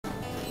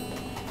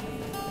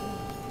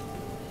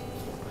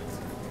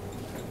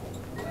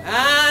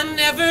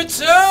never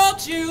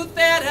told you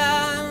that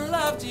I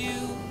loved you.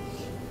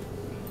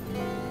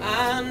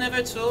 I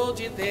never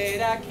told you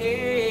that I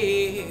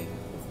cared.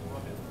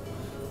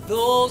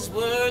 Those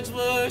words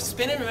were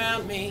spinning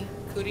around me.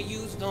 Could've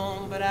used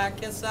them, but I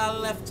guess I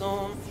left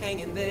them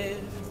hanging there.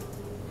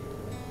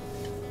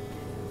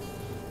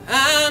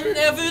 I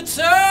never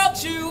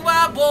told you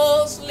I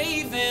was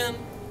leaving.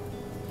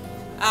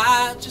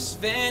 I just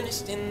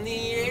vanished in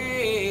the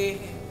air,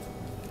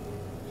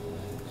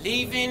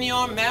 leaving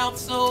your mouth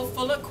so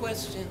full of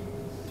questions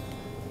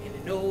in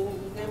an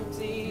old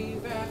empty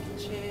rocking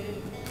chair.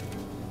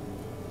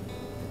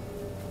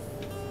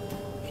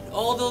 And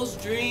all those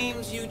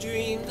dreams you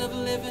dreamed of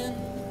living,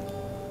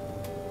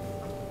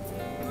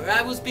 where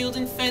I was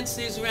building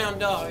fences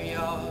around our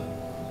yard,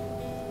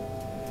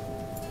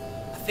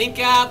 I think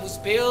I was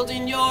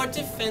building your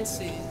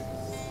defenses,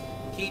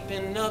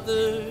 keeping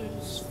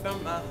others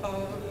from my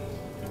heart.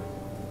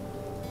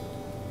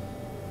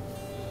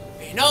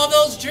 And all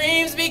those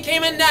dreams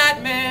became a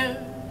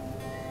nightmare,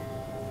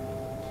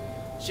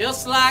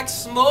 just like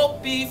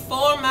smoke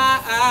before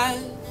my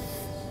eyes.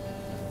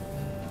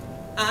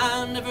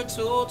 I never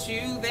told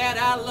you that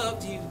I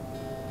loved you.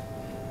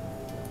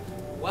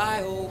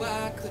 Why, oh,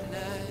 why couldn't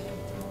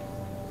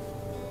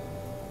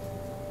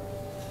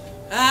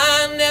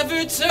I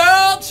never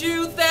told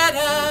you that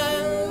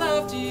I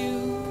loved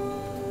you.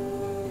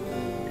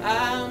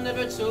 I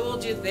never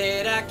told you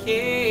that I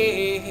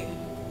cared.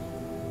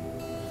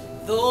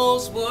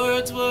 Those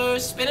words were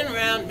spinning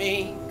around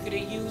me.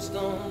 Could've used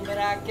them, but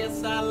I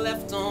guess I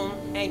left them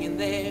hanging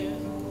there.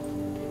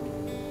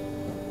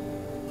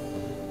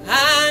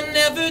 I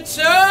never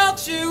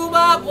told you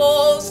I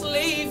was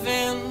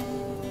leaving.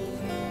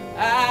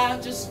 I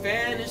just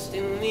vanished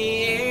in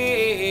the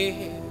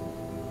air,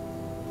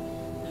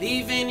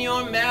 leaving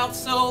your mouth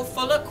so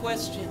full of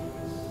questions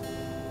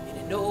in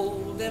an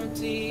old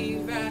empty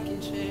rocking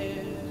chair.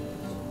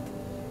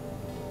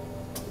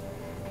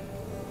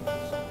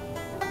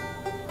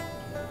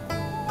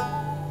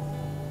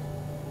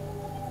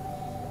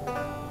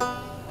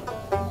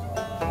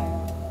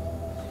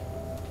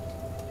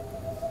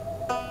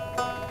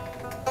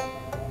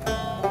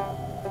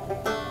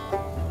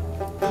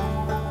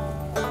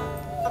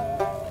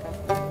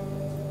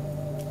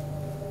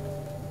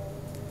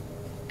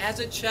 As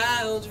a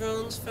child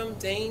runs from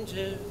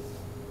danger,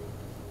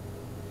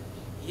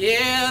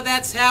 yeah,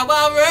 that's how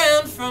I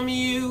ran from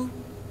you.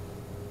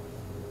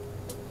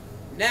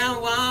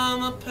 Now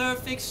I'm a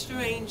perfect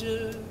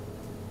stranger.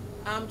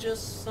 I'm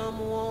just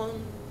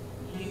someone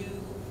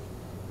you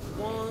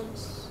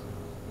once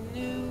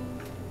knew.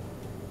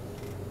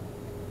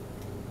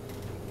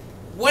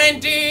 When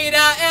did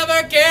I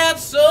ever get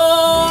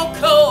so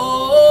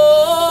cold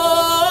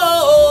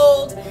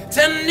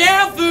to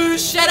never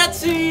shed a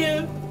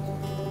tear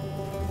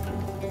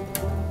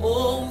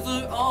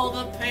over all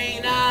the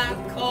pain I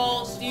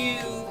caused you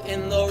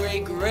and the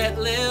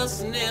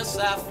regretlessness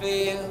I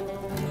feel?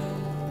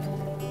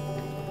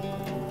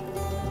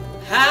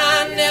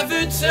 I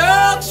never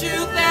told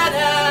you that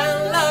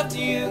I loved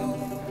you.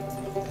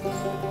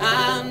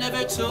 I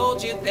never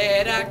told you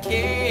that I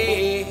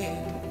cared.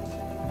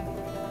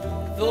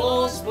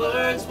 Those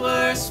words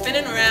were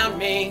spinning around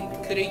me.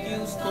 Could've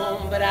used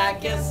them, but I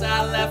guess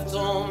I left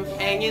them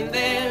hanging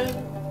there.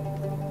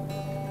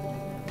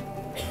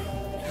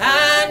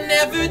 I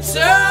never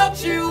told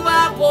you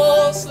I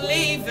was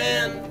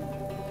leaving.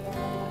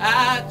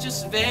 I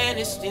just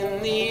vanished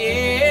in the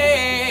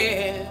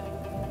air,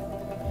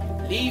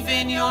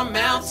 leaving your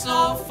mouth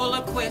so full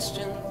of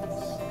questions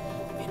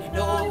in an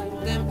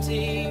old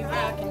empty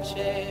rocking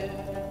chair.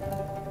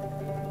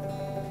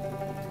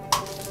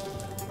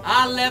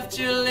 I left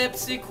your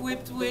lips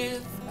equipped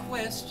with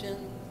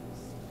questions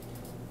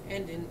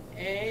and an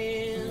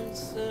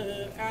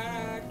answer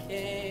I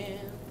can't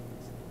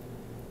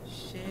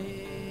share.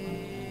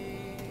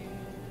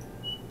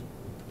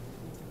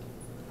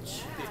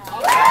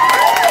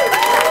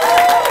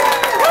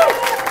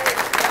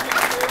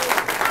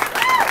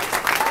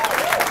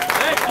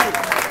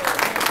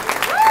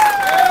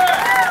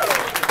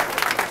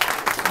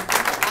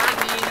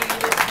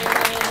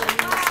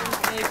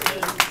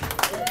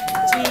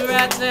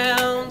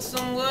 Down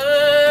some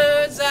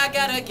words, I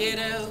gotta get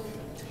out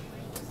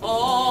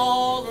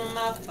all of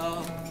my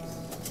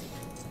thoughts.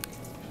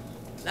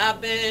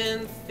 I've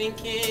been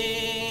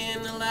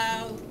thinking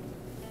aloud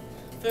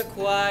for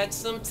quite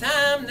some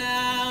time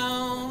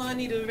now. I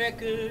need a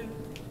record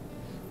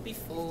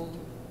before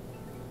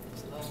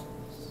it's lost.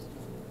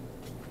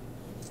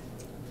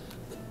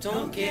 But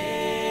don't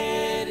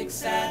get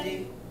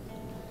excited,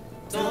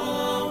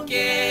 don't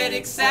get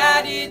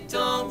excited,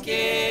 don't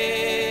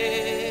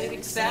get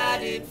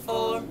excited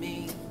for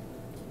me.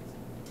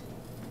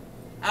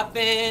 I've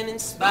been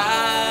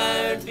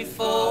inspired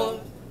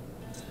before,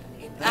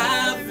 and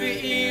I've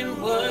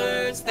written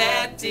words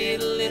that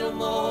did a little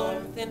more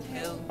than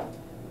help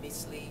me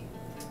sleep.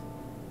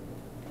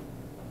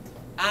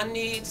 I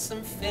need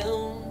some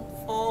film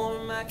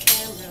for my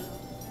camera.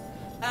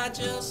 I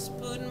just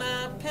put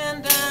my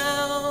pen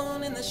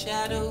down in the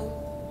shadows.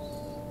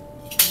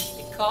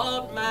 It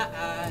caught my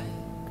eye.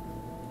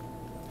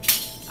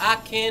 I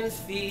can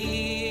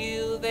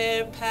feel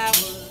their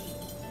power.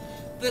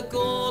 The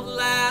gold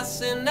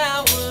lasts an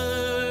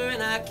hour,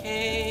 and I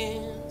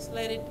can't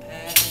let it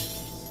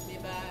pass me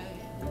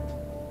by.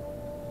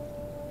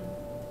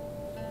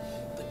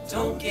 But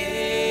don't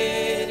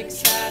get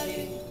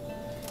excited.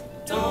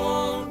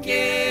 Don't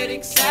get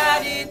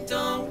excited.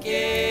 Don't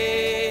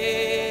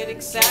get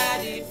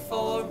excited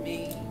for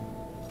me.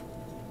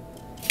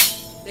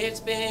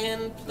 There's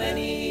been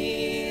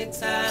plenty of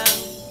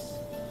times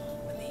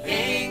when the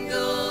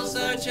angles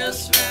are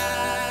just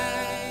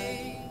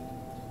right,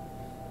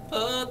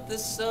 but the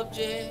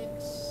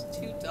subject's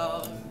too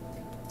dark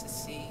to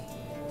see.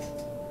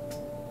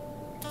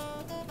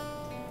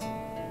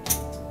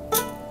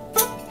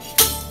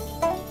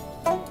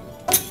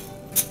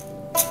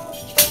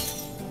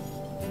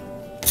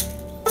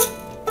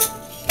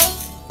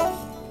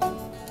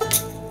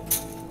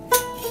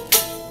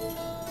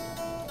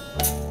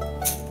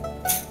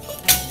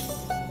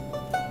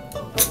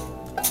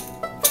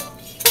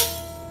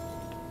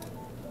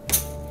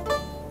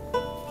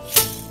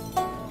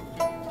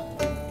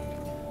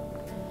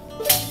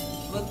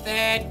 Put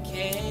that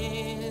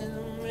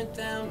camera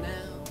down now.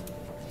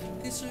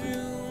 This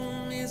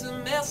room is a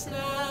mess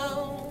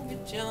now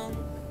with junk,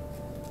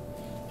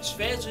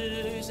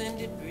 treasures and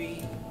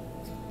debris.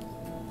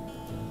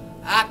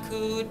 I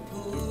could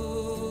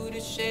put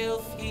a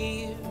shelf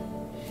here,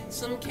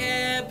 some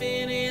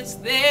cabinets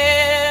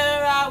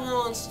there. I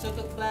once took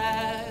a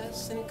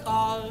class in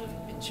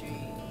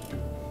carpentry.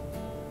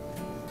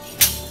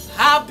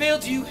 I'll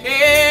build you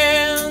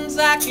hands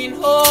I can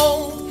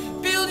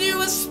hold, build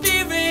you a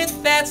spirit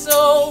that's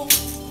old.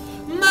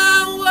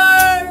 My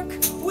work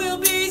will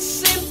be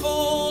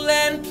simple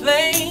and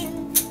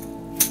plain.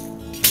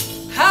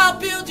 I'll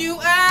build you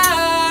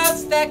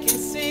eyes that can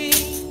see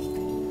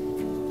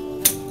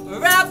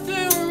right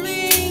through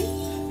me,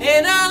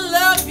 and I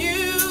love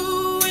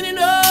you in an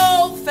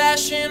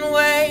old-fashioned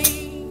way.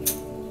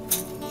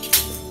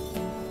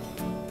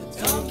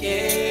 But don't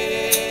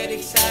get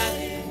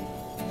excited.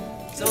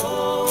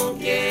 Don't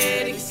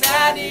get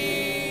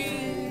excited.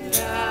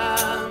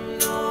 I'm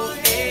no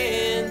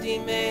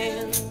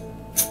handyman,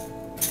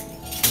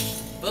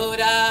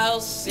 but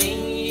I'll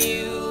sing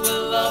you a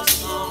love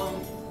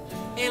song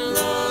and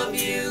love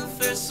you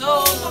for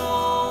so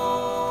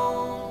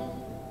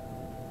long.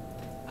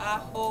 I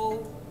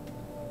hope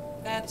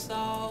that's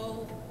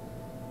all.